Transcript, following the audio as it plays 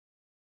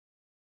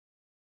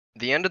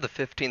The end of the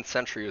 15th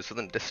century was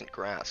within distant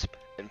grasp.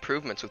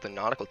 Improvements within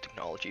nautical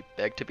technology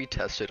begged to be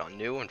tested on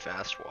new and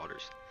vast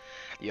waters.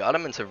 The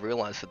Ottomans have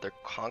realized that their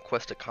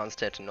conquest of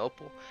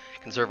Constantinople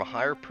can serve a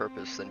higher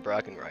purpose than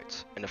bragging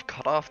rights, and have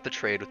cut off the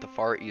trade with the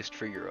Far East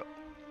for Europe.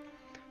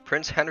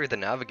 Prince Henry the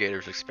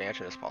Navigator's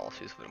expansionist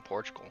policies within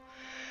Portugal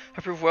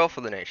have proved well for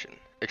the nation.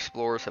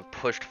 Explorers have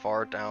pushed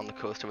far down the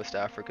coast of West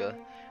Africa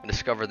and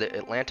discovered the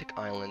Atlantic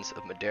islands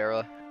of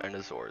Madeira and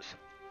Azores.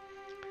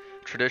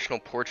 Traditional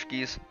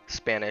Portuguese,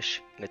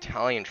 Spanish, and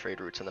Italian trade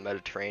routes in the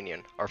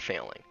Mediterranean are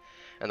failing,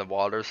 and the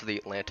waters of the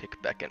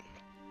Atlantic beckon.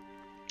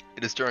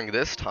 It is during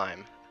this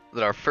time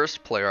that our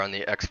first player on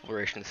the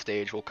exploration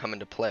stage will come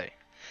into play.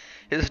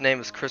 His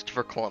name is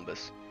Christopher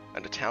Columbus,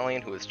 an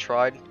Italian who has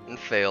tried and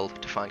failed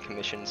to find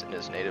commissions in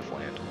his native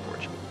land,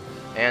 Portugal,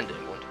 and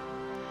England.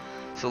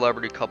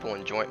 Celebrity couple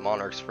and joint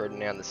monarchs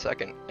Ferdinand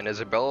II and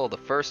Isabella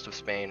I of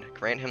Spain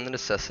grant him the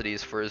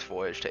necessities for his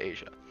voyage to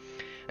Asia,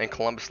 and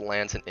Columbus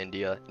lands in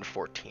India in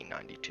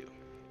 1492.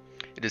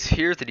 It is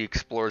here that he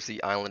explores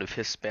the island of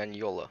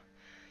Hispaniola.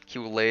 He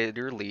will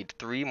later lead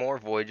 3 more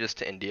voyages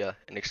to India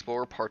and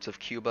explore parts of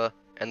Cuba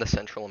and the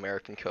Central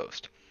American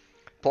coast.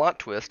 Plot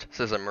twist,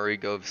 says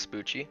Amerigo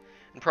Vespucci,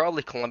 and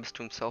probably Columbus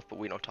to himself, but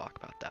we don't talk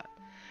about that.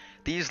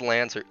 These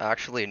lands are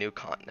actually a new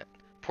continent.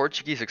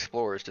 Portuguese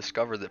explorers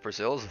discovered that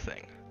Brazil is a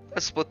thing.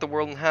 Let's split the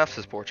world in half,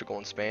 says Portugal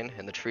and Spain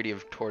in the Treaty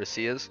of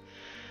Tordesillas.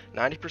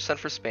 90%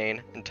 for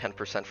Spain and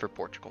 10% for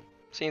Portugal.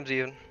 Seems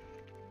even.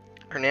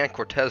 Hernan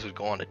Cortez would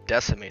go on to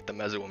decimate the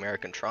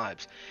Mesoamerican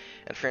tribes,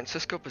 and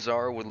Francisco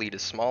Pizarro would lead a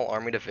small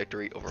army to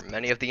victory over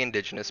many of the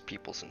indigenous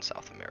peoples in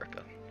South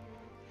America.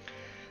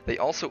 They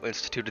also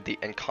instituted the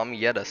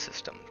encomienda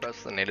system to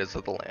oppress the natives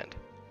of the land.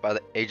 By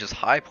the age's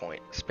high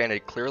point, Spain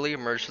had clearly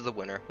emerged as the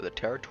winner with a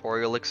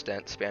territorial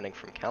extent spanning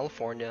from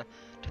California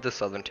to the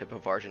southern tip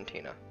of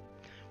Argentina.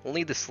 We'll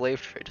need the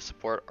slave trade to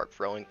support our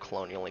growing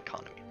colonial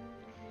economy.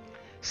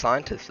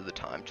 Scientists at the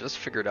time just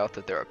figured out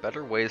that there are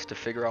better ways to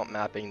figure out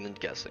mapping than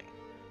guessing,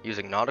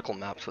 using nautical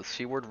maps with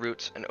seaward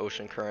routes and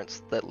ocean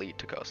currents that lead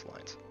to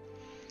coastlines.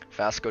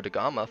 Vasco da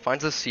Gama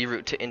finds a sea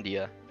route to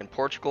India, and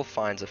Portugal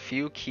finds a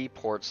few key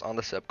ports on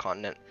the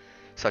subcontinent,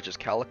 such as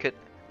Calicut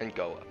and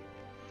Goa.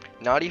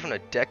 Not even a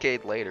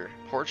decade later,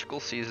 Portugal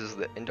seizes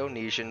the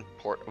Indonesian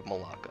port of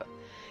Malacca,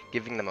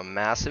 giving them a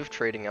massive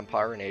trading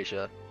empire in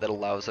Asia that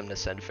allows them to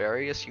send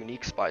various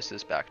unique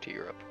spices back to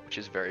Europe, which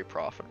is very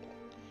profitable.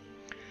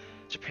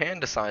 Japan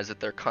decides that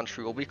their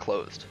country will be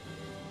closed.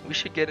 We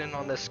should get in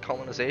on this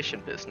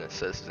colonization business,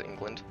 says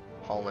England,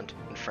 Holland,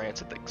 and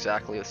France at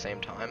exactly the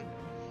same time.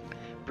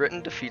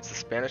 Britain defeats the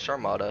Spanish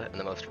Armada in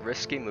the most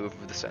risky move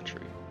of the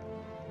century,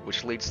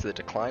 which leads to the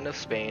decline of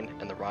Spain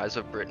and the rise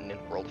of Britain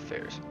in world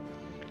affairs.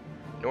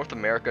 North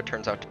America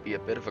turns out to be a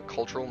bit of a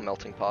cultural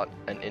melting pot,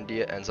 and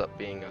India ends up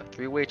being a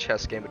 3-way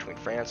chess game between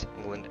France,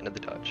 England, and the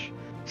Dutch.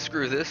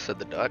 Screw this, said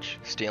the Dutch,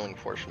 stealing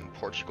ports from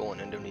Portugal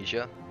and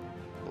Indonesia.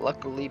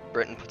 Luckily,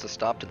 Britain puts a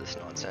stop to this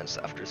nonsense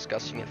after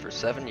discussing it for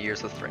 7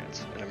 years with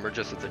France, and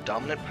emerges as the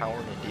dominant power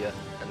in India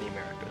and the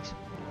Americas.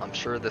 I'm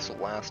sure this will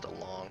last a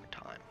long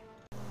time.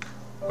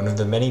 One of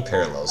the many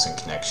parallels and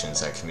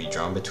connections that can be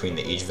drawn between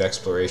the age of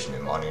exploration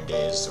and modern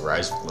day is the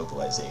rise of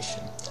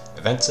globalization.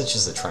 Events such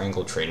as the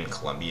Triangle Trade and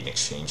Columbian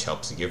Exchange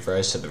helped to give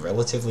rise to the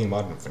relatively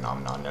modern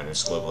phenomenon known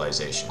as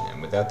globalization,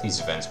 and without these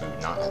events we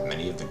would not have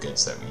many of the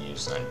goods that we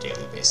use on a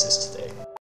daily basis today.